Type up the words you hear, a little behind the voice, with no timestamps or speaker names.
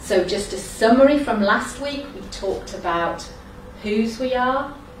So just a summary from last week, we talked about whose we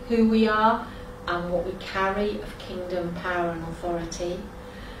are, who we are, and what we carry of kingdom, power and authority.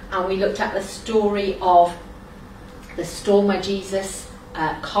 And we looked at the story of the storm where Jesus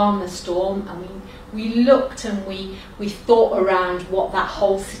calmed the storm, and we looked and we thought around what that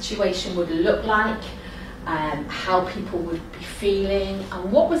whole situation would look like, how people would be feeling,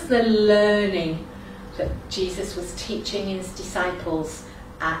 and what was the learning that Jesus was teaching his disciples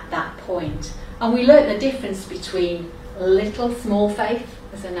at that point. And we learnt the difference between little small faith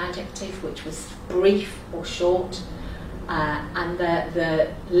as an adjective, which was brief or short, and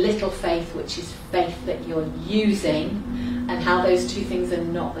the little faith, which is faith that you're using, and how those two things are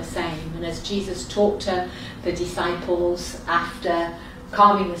not the same. And as Jesus talked to the disciples after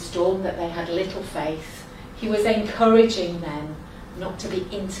calming the storm that they had little faith, he was encouraging them not to be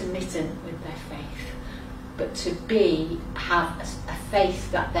intermittent with their faith, but to have a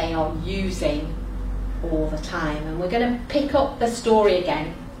faith that they are using all the time. And we're going to pick up the story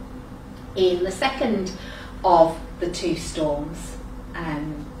again in the second of the two storms.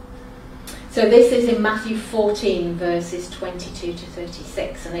 So this is in Matthew 14 verses 22 to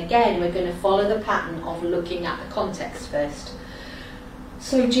 36, and again we're going to follow the pattern of looking at the context first.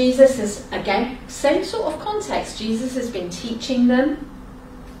 So Jesus is, again, same sort of context. Jesus has been teaching them,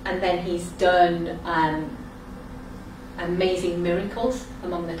 and then he's done amazing miracles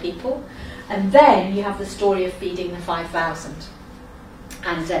among the people. And then you have the story of feeding the 5,000.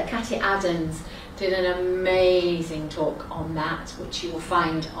 And Cathy Adams did an amazing talk on that, which you will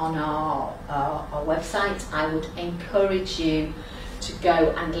find on our website. I would encourage you to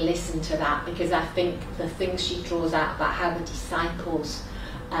go and listen to that, because I think the things she draws out about how the disciples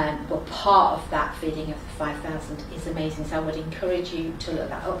were part of that feeding of the 5,000 is amazing. So I would encourage you to look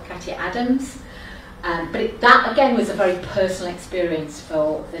that up, Cathy Adams. But that again was a very personal experience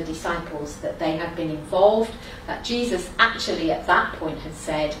for the disciples, that they had been involved, that Jesus actually at that point had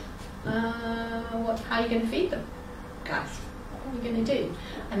said, how are you going to feed them, guys? What are we going to do?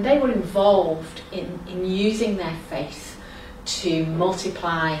 And they were involved in using their faith to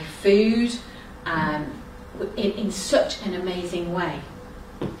multiply food in such an amazing way.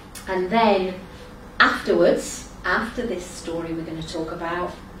 And then afterwards, after this story we're going to talk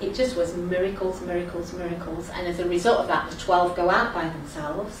about, it just was miracles, miracles, miracles. And as a result of that, the 12 go out by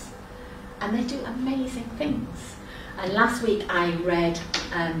themselves and they do amazing things. And last week I read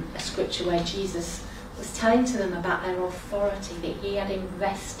a scripture where Jesus was telling to them about their authority, that he had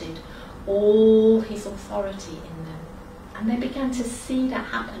invested all his authority in them. And they began to see that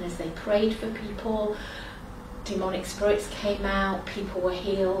happen as they prayed for people. Demonic spirits came out, people were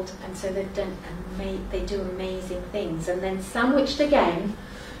healed, and so they do amazing things. And then sandwiched again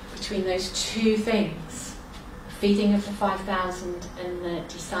between those two things, feeding of the 5,000 and the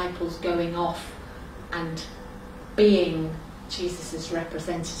disciples going off and being Jesus'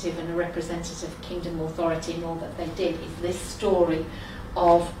 representative and a representative kingdom authority in all that they did, is this story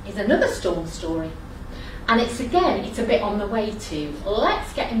is another storm story. And it's a bit on the way to,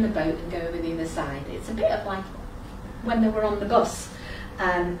 let's get in the boat and go over the other side. It's a bit of like when they were on the bus.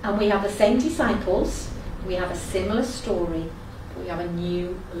 And we have the same disciples, we have a similar story, but we have a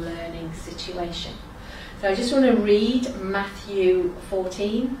new learning situation. So I just want to read Matthew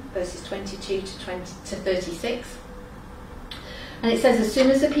 14, verses 22 to 36. And it says, as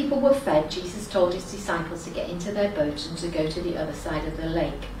soon as the people were fed, Jesus told his disciples to get into their boat and to go to the other side of the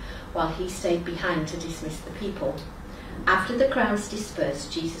lake, while he stayed behind to dismiss the people. After the crowds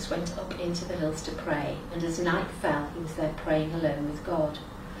dispersed, Jesus went up into the hills to pray, and as night fell, he was there praying alone with God.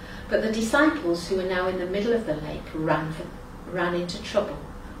 But the disciples, who were now in the middle of the lake, ran into trouble,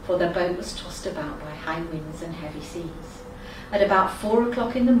 for their boat was tossed about by high winds and heavy seas. At about 4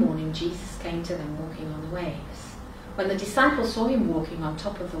 o'clock in the morning, Jesus came to them walking on the waves. When the disciples saw him walking on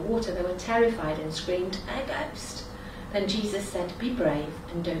top of the water, they were terrified and screamed, "A ghost!" Then Jesus said, "Be brave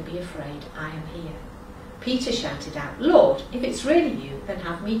and don't be afraid, I am here." Peter shouted out, "Lord, if it's really you, then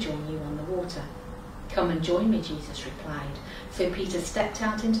have me join you on the water." "Come and join me," Jesus replied. So Peter stepped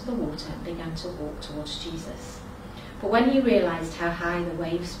out into the water and began to walk towards Jesus. But when he realized how high the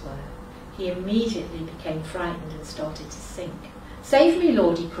waves were, he immediately became frightened and started to sink. "Save me,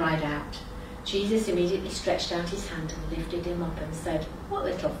 Lord," he cried out. Jesus immediately stretched out his hand and lifted him up and said, "What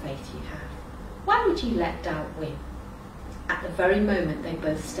little faith you have! Why would you let doubt win?" At the very moment they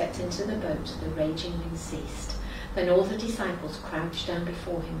both stepped into the boat, the raging wind ceased. Then all the disciples crouched down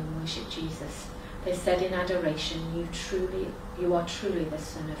before him and worshipped Jesus. They said in adoration, you are truly the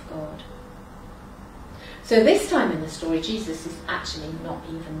Son of God." So this time in the story, Jesus is actually not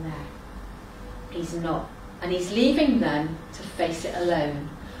even there. He's not. And he's leaving them to face it alone.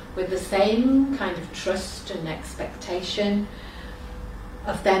 with the same kind of trust and expectation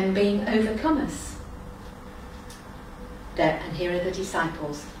of them being overcomers. And here are the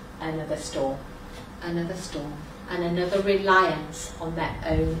disciples, another storm, and another reliance on their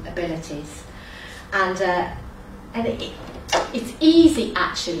own abilities. And it's easy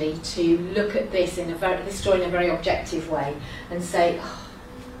actually to look at this story in a very objective way and say, oh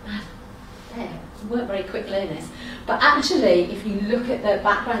man, you weren't very quick learners. But actually, if you look at the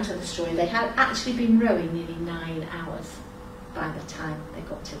background of the story, they had actually been rowing nearly 9 hours by the time they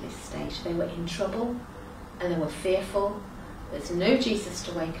got to this stage. They were in trouble and they were fearful. There's no Jesus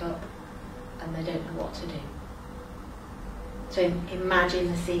to wake up and they don't know what to do. So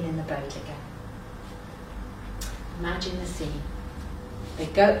imagine the scene in the boat again. Imagine the scene.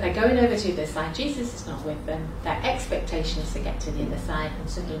 They're going over to the side. Jesus is not with them. Their expectation is to get to the other side, and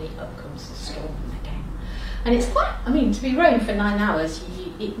suddenly up comes the storm again. And it's quite, to be rowing for 9 hours,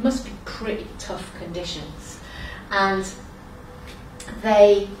 it must be pretty tough conditions. And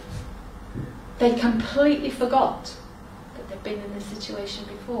they completely forgot that they've been in this situation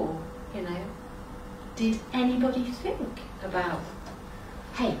before, Did anybody think about,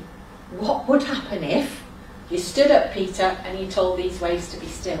 hey, what would happen if you stood up, Peter, and you told these waves to be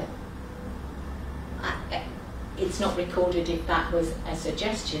still? It's not recorded if that was a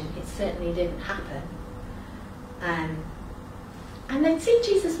suggestion. It certainly didn't happen. And they'd seen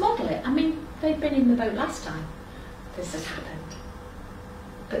Jesus model it. They'd been in the boat last time this had happened.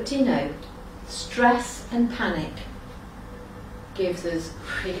 But do you know, stress and panic gives us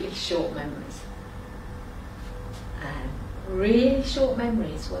really short memories. Really short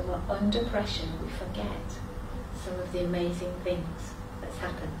memories. When we're under pressure, we forget some of the amazing things that's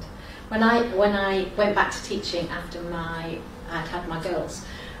happened. When I went back to teaching after I'd had my girls,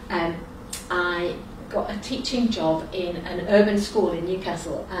 I got a teaching job in an urban school in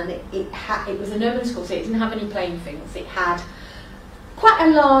Newcastle, and it was an urban school, so it didn't have any playing fields. It had quite a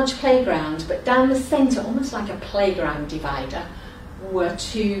large playground, but down the centre, almost like a playground divider, were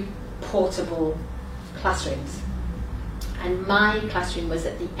 2 portable classrooms. And my classroom was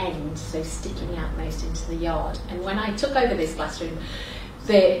at the end, so sticking out most into the yard. And when I took over this classroom,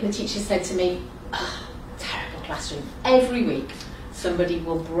 the teacher said to me, oh, terrible classroom. Every week somebody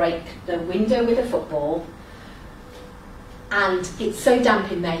will break the window with a football, and it's so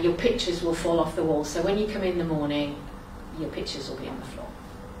damp in there your pictures will fall off the wall. So when you come in the morning, your pictures will be on the floor.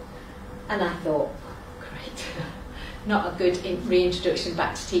 And I thought, great, not a good reintroduction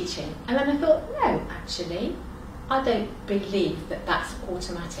back to teaching. And then I thought, no, actually, I don't believe that that's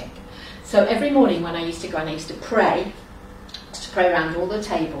automatic. So every morning when I used to go, and I used to pray around all the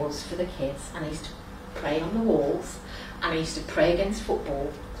tables for the kids, and I used to pray on the walls, and I used to pray against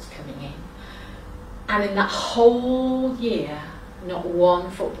football that's coming in. And in that whole year, not one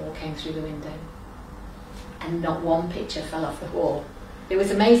football came through the window, and not one picture fell off the wall. It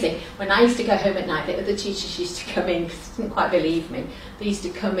was amazing. When I used to go home at night, the other teachers used to come in, because they didn't quite believe me. They used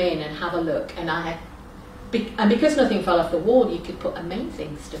to come in and have a look, and because nothing fell off the wall, you could put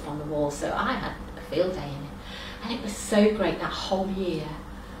amazing stuff on the wall. So I had a field day in it. And it was so great that whole year.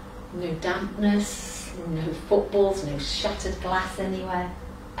 No dampness, no footballs, no shattered glass anywhere.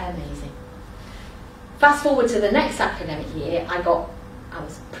 Amazing. Fast forward to the next academic year, I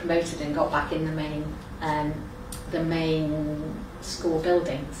was promoted and got back in the main school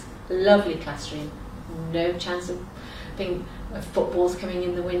buildings. Lovely classroom. No chance of footballs coming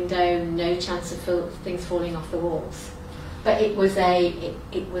in the window, no chance of things falling off the walls. But it was a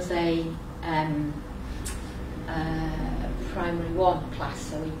primary 1 class,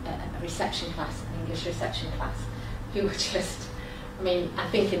 so a reception class, an English reception class, who were just, I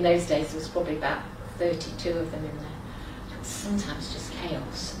think in those days there was probably about 32 of them in there. Sometimes just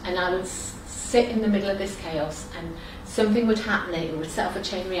chaos. And I would sit in the middle of this chaos, and something would happen, and it would set off a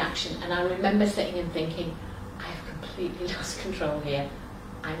chain reaction. And I remember sitting and thinking, completely lost control here.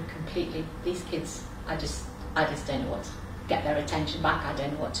 These kids, I just don't know what to get their attention back. I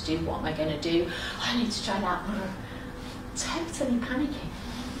don't know what to do. What am I going to do? I need to try that. Totally panicking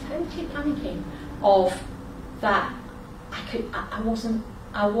of that. I wasn't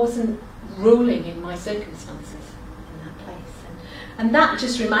ruling in my circumstances in that place. And that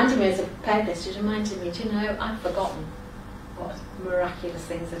just reminded me, as I prepared this, just reminded me, I'd forgotten what miraculous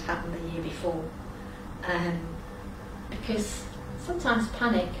things had happened the year before. Because sometimes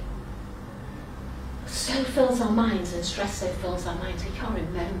panic so fills our minds, and stress so fills our minds, we can't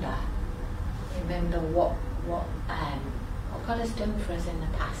remember what God has done for us in the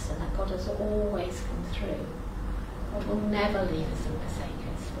past, and that God has always come through. God will never leave us and forsake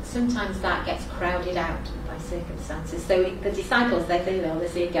us. but sometimes that gets crowded out by circumstances. So the disciples, they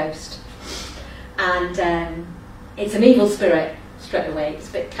see a ghost, and it's an evil spirit straight away. It's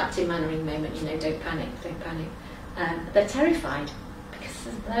a bit Captain Mannering moment, don't panic. They're terrified because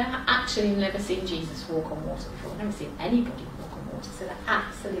they've actually never seen Jesus walk on water before, never seen anybody walk on water, so they're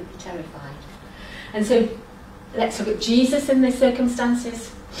absolutely terrified. And so let's look at Jesus in these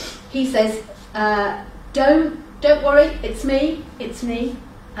circumstances. He says, don't worry, it's me.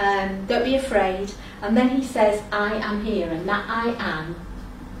 Don't be afraid. And then he says, I am here, and that I am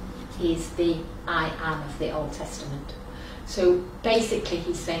is the I am of the Old Testament. So basically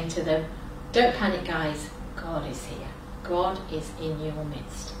he's saying to them, don't panic, guys, God is here. God is in your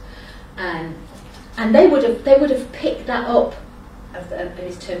midst. And they would have picked that up of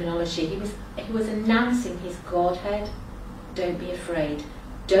his terminology. He was announcing his Godhead. Don't be afraid.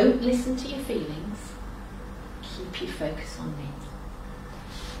 Don't listen to your feelings. Keep your focus on me.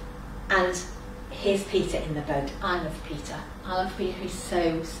 And here's Peter in the boat. I love Peter. He's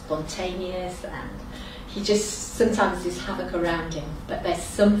so spontaneous, and he just sometimes does havoc around him, but there's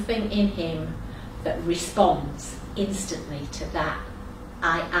something in him that responds instantly to that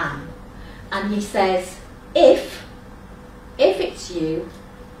I am. And he says, if it's you,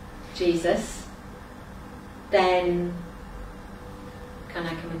 Jesus, then can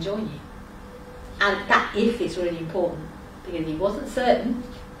I come and join you? And that if is really important, because he wasn't certain.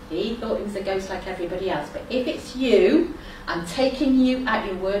 He thought he was a ghost like everybody else. But if it's you, I'm taking you at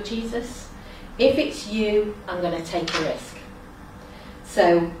your word, Jesus. If it's you, I'm going to take a risk.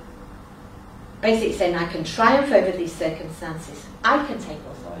 So basically saying I can triumph over these circumstances. I can take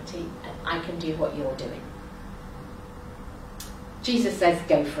authority, and I can do what you're doing. Jesus says,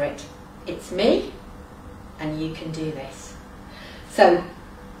 go for it. It's me, and you can do this. So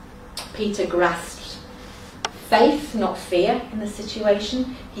Peter grasped faith, not fear, in the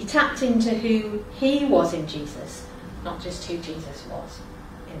situation. He tapped into who he was in Jesus, not just who Jesus was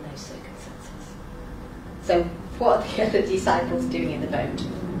in those circumstances. So what are the other disciples doing in the boat?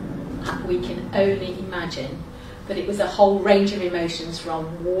 We can only imagine that it was a whole range of emotions, from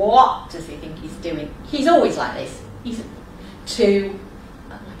what does he think he's doing? He's always like this. To, oh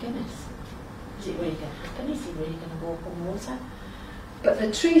my goodness, is it really going to happen? Is he really going to walk on water? But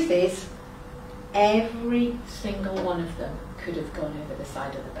the truth is, every single one of them could have gone over the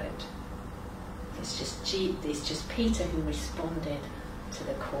side of the boat. It's just Peter who responded to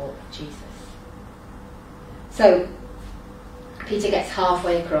the call of Jesus. So Peter gets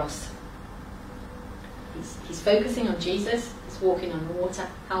halfway across. He's focusing on Jesus. He's walking on the water.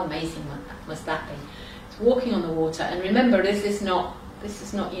 How amazing must that be? He's walking on the water, and remember, this is not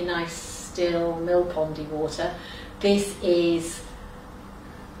your nice still mill pondy water. This is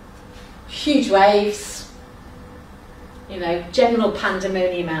huge waves, general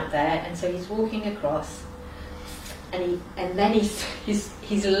pandemonium out there. And so he's walking across, and then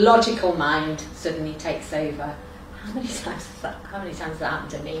his logical mind suddenly takes over. How many times has that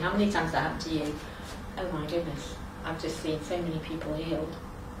happened to me? How many times has that happened to you? Oh my goodness, I've just seen so many people healed.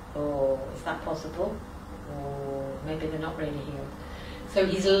 Oh, is that possible? Or maybe they're not really healed. So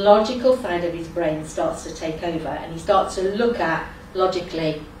his logical side of his brain starts to take over, and he starts to look at,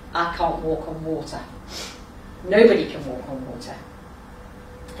 logically, I can't walk on water. Nobody can walk on water.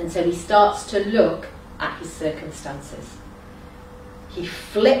 And so he starts to look at his circumstances. He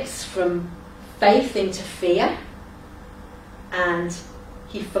flips from faith into fear, and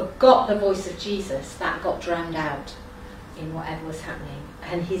he forgot the voice of Jesus. That got drowned out in whatever was happening.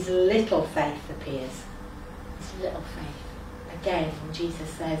 And his little faith appears. His little faith. Again, when Jesus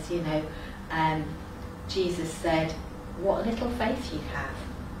says, Jesus said, what little faith you have.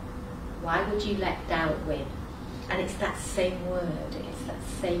 Why would you let doubt win? And it's that same word, it's that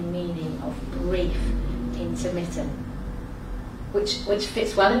same meaning of brief, intermittent, which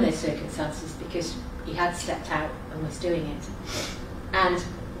fits well in those circumstances, because he had stepped out and was doing it. And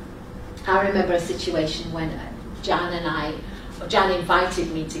I remember a situation when Jan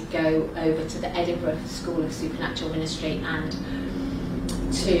invited me to go over to the Edinburgh School of Supernatural Ministry, and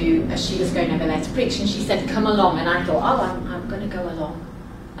as she was going over there to preach, and she said, come along. And I thought, I'm going to go along.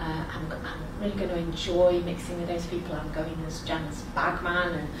 I'm really going to enjoy mixing with those people. I'm going as Jan's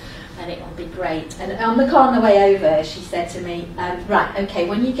bagman, and it'll be great. And on the car on the way over, she said to me, right, okay,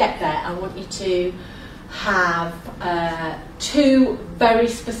 when you get there, I want you to have 2 very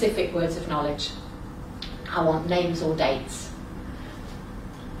specific words of knowledge. I want names or dates.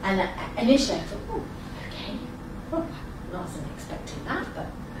 And initially I thought, oh, okay, well, I wasn't expecting that, but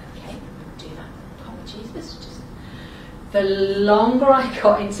okay, I'll do that. Apologies, the longer I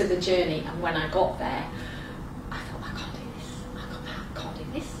got into the journey, and when I got there, I thought, I can't do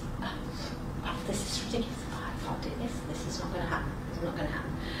this.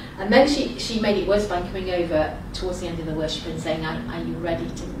 And then she made it worse by coming over towards the end of the worship and saying, are you ready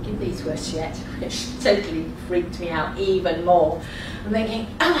to give these words yet? Which totally freaked me out even more. I'm thinking,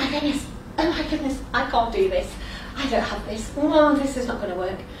 oh my goodness, I can't do this. I don't have this. Oh, this is not going to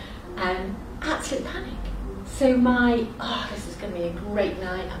work. Absolute panic. So this is going to be a great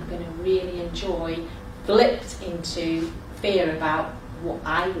night. I'm going to really enjoy. Flipped into fear about what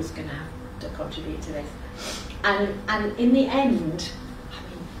I was going to have to contribute to this. And in the end,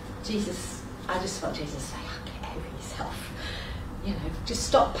 I just felt Jesus say, get over yourself. Just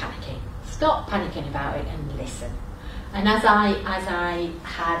stop panicking. Stop panicking about it and listen. And as I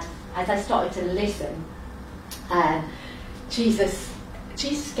started to listen,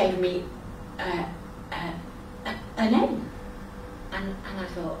 Jesus gave me a name. And I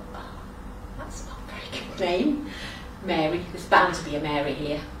thought, that's not a very good name. Mary. There's bound to be a Mary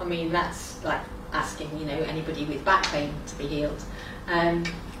here. I mean, that's like asking, anybody with back pain to be healed.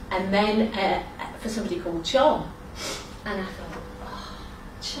 And then for somebody called John. And I thought,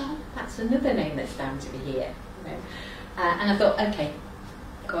 John, that's another name that's bound to be here. And I thought, okay,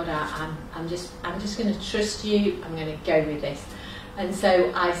 God, I'm just going to trust you. I'm going to go with this. And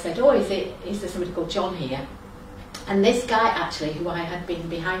so I said, is there somebody called John here? And this guy, actually, who I had been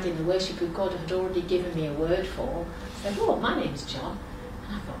behind in the worship, who God had already given me a word for, said, my name's John.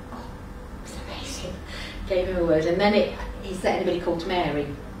 And I thought, it's amazing. Gave him a word. And then he said, anybody called Mary?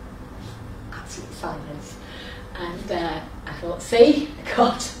 Absolute silence. And I thought, see,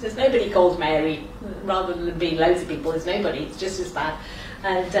 God, there's nobody called Mary. Rather than being loads of people, there's nobody. It's just as bad.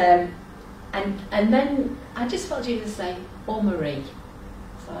 And then I just felt Jesus say, or Marie.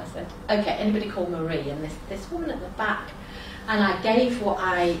 So I said, okay, anybody called Marie? And this woman at the back. And I gave what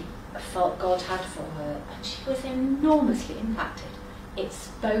I felt God had for her. And she was enormously impacted. It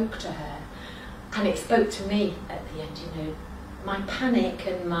spoke to her. And it spoke to me at the end, My panic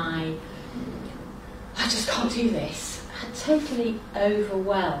and I just can't do this, had totally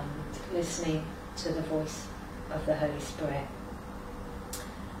overwhelmed listening to the voice of the Holy Spirit.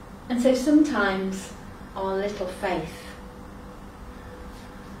 And so sometimes our little faith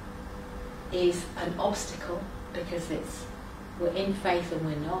is an obstacle because we're in faith and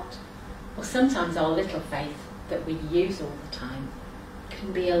we're not. Or sometimes our little faith that we use all the time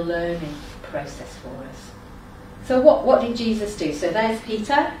can be a learning process for us. So what did Jesus do? So there's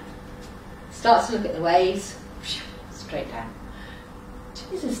Peter, starts to look at the waves, straight down.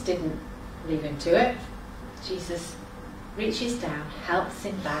 Jesus didn't leave him to it. Jesus reaches down, helps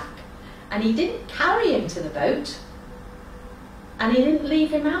him back, and he didn't carry him to the boat, and he didn't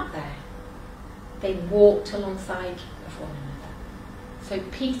leave him out there. They walked alongside of one another. So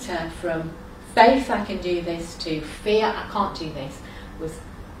Peter, from faith, I can do this, to fear, I can't do this, was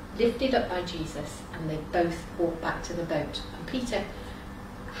lifted up by Jesus, and they both walked back to the boat. And Peter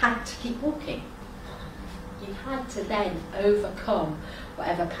had to keep walking. He had to then overcome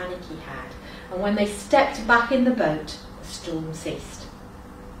whatever panic he had. And when they stepped back in the boat, the storm ceased.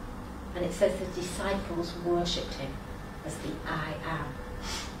 And it says the disciples worshipped him as the I am.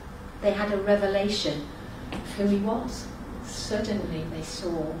 They had a revelation of who he was. Suddenly they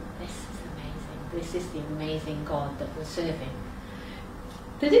saw, this is amazing. This is the amazing God that we're serving.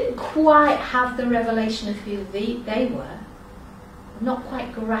 They didn't quite have the revelation of who they were. Not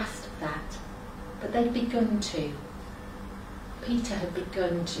quite grasped that. But they'd begun to. Peter had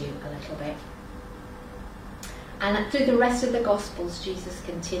begun to a little bit. And through the rest of the Gospels, Jesus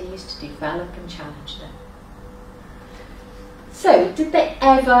continues to develop and challenge them. So, did they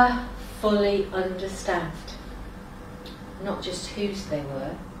ever fully understand? Not just whose they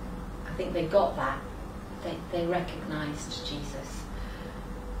were. I think they got that. They recognised Jesus.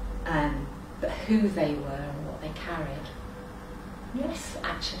 But who they were and what they carried. Yes,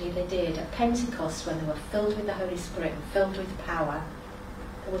 actually they did. At Pentecost, when they were filled with the Holy Spirit and filled with power,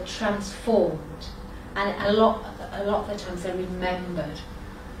 they were transformed. And a lot of the times they remembered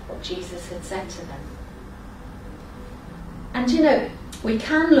what Jesus had said to them. And we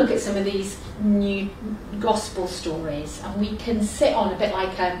can look at some of these new gospel stories and we can sit on a bit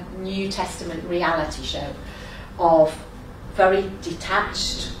like a New Testament reality show of very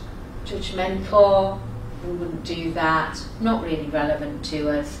detached, judgmental, we wouldn't do that, not really relevant to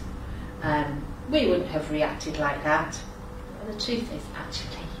us, we wouldn't have reacted like that. But the truth is,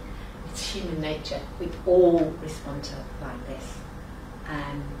 actually, it's human nature. We all respond to like this.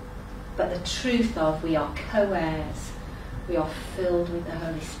 But the truth of we are co-heirs, we are filled with the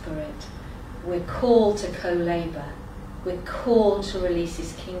Holy Spirit, we're called to co-labour, we're called to release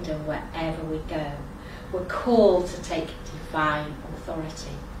his kingdom wherever we go, we're called to take divine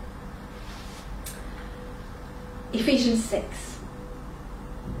authority. Ephesians 6.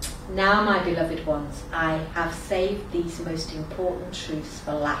 Now, my beloved ones, I have saved these most important truths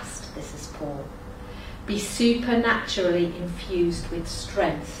for last. This is Paul. Be supernaturally infused with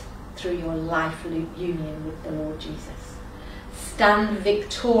strength through your life union with the Lord Jesus. Stand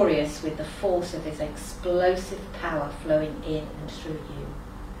victorious with the force of his explosive power flowing in and through you.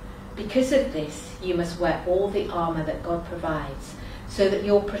 Because of this, you must wear all the armour that God provides, so that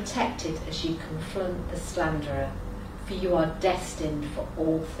you're protected as you confront the slanderer, for you are destined for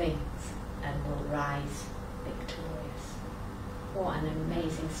all things and will rise victorious. What an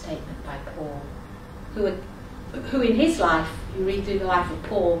amazing statement by Paul, who in his life, you read through the life of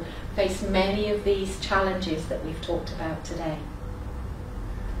Paul, faced many of these challenges that we've talked about today.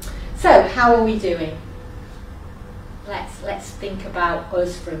 So, how are we doing? Let's think about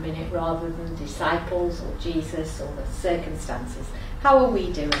us for a minute rather than disciples or Jesus or the circumstances. How are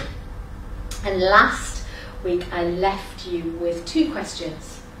we doing? And last week I left you with 2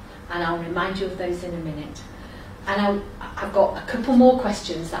 questions, and I'll remind you of those in a minute. And I've got a couple more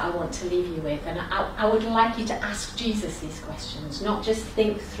questions that I want to leave you with, and I would like you to ask Jesus these questions, not just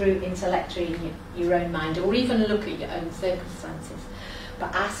think through intellectually in your own mind or even look at your own circumstances,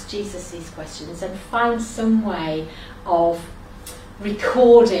 but ask Jesus these questions and find some way of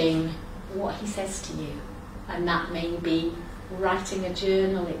recording what he says to you. And that may be writing a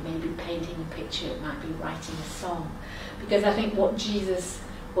journal, it may be painting a picture, it might be writing a song. Because I think what Jesus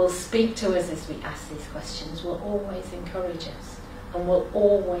will speak to us as we ask these questions will always encourage us and will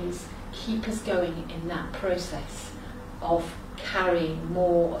always keep us going in that process of carrying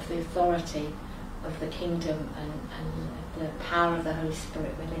more of the authority of the kingdom and the power of the Holy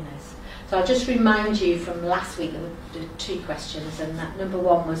Spirit within us. So I'll just remind you from last week, there were 2 questions, and that number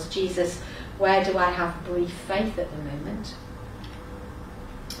 1 was, Jesus, where do I have brief faith at the moment?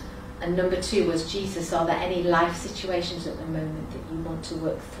 And number 2 was, Jesus, are there any life situations at the moment that you want to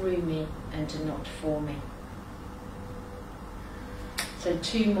work through me and not for me? So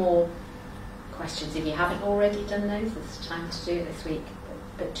 2 more questions. If you haven't already done those, there's time to do it this week.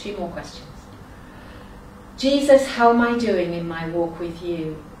 But 2 more questions. Jesus, how am I doing in my walk with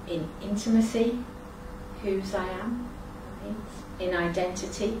you? In intimacy, whose I am, in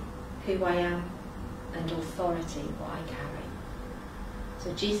identity, who I am, and authority, what I carry.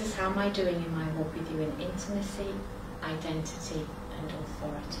 So Jesus, how am I doing in my walk with you in intimacy, identity, and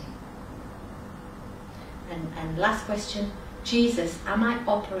authority? And last question, Jesus, am I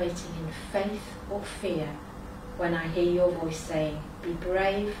operating in faith or fear when I hear your voice saying, be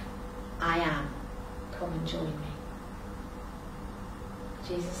brave, I am, come and join me?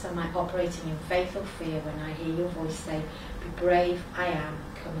 Jesus, am I operating in faith or fear when I hear your voice say, be brave, I am,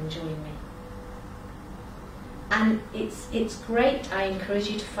 come and join me? And it's great. I encourage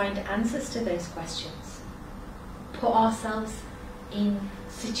you to find answers to those questions. Put ourselves in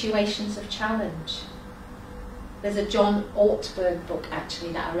situations of challenge. There's a John Ortberg book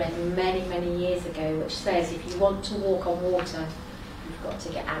actually that I read many, many years ago, which says if you want to walk on water, you've got to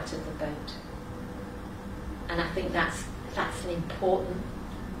get out of the boat. And I think that's an important.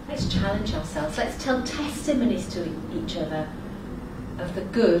 Let's challenge ourselves. Let's tell testimonies to each other of the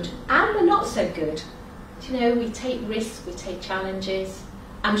good and the not so good. You know, we take risks, we take challenges.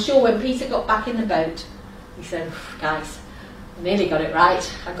 I'm sure when Peter got back in the boat, he said, guys, I nearly got it right.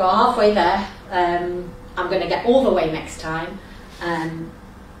 I got halfway there. I'm going to get all the way next time. And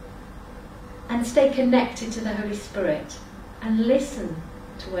stay connected to the Holy Spirit and listen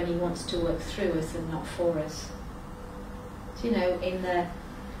to when he wants to work through us and not for us. So, you know, in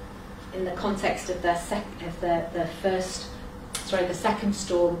the context of the second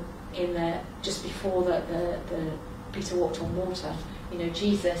storm, just before the Peter walked on water, you know,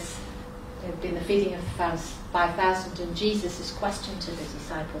 Jesus, there had been the feeding of 5,000, and Jesus' question to the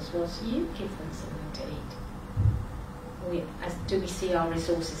disciples was, you give them something to eat. Do we see our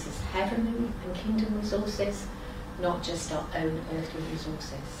resources as heavenly and kingdom resources, not just our own earthly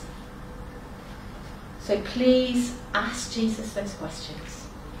resources? So please ask Jesus those questions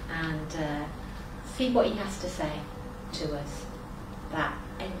and see what he has to say to us that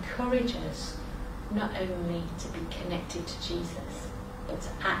encourage us not only to be connected to Jesus, but to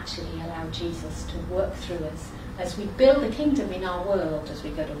actually allow Jesus to work through us as we build the kingdom in our world, as we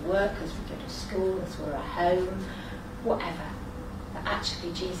go to work, as we go to school, as we're at home, whatever. That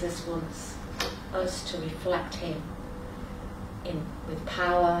actually Jesus wants us to reflect him with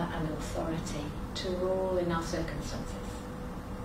power and authority to rule in our circumstances.